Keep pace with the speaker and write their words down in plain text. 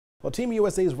Well, Team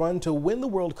USA's run to win the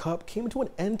World Cup came to an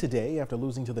end today after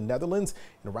losing to the Netherlands.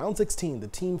 In round 16, the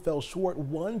team fell short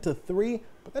 1-3,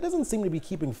 but that doesn't seem to be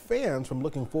keeping fans from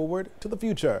looking forward to the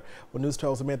future. Well, News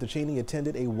 12's Samantha Cheney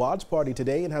attended a watch party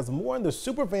today and has more on the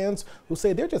superfans who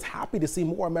say they're just happy to see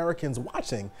more Americans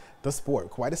watching the sport.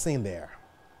 Quite a scene there.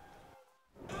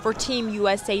 For Team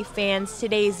USA fans,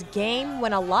 today's game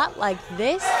went a lot like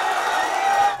this,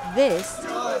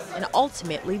 and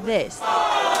ultimately this.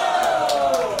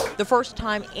 The first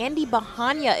time Andy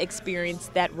Bahania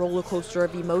experienced that roller coaster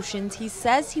of emotions, he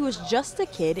says he was just a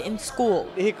kid in school.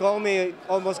 He called me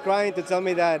almost crying to tell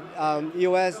me that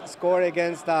U.S. scored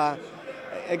against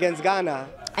Ghana.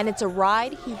 And it's a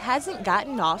ride he hasn't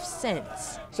gotten off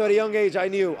since. So at a young age, I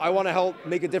knew I want to help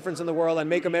make a difference in the world and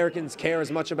make Americans care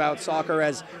as much about soccer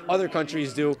as other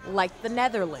countries do. Like the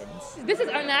Netherlands. This is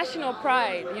our national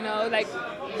pride, you know, like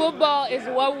football is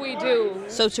what we do.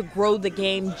 So to grow the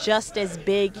game just as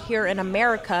big here in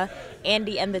America,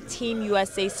 Andy and the Team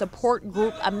USA support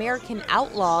group American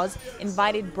Outlaws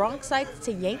invited Bronxites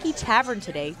to Yankee Tavern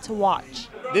today to watch.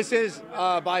 This is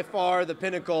by far the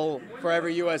pinnacle for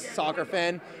every U.S. soccer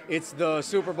fan. It's the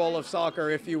Super Bowl of soccer,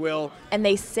 if you will. And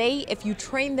they say if you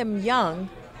train them young,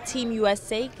 Team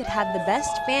USA could have the best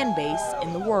fan base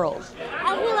in the world.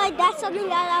 I feel like that's something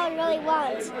that I would really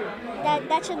want,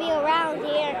 that should be around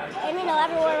here and, you know,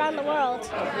 everywhere around the world.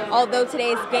 Although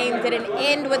today's game didn't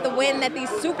end with the win that these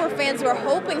super fans were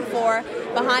hoping for,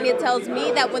 Bahania tells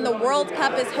me that when the World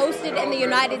Cup is hosted in the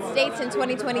United States in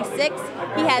 2026,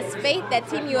 he has faith that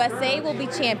Team USA will be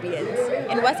champions.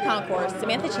 In West Concourse,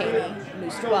 Samantha Cheney,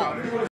 News 12.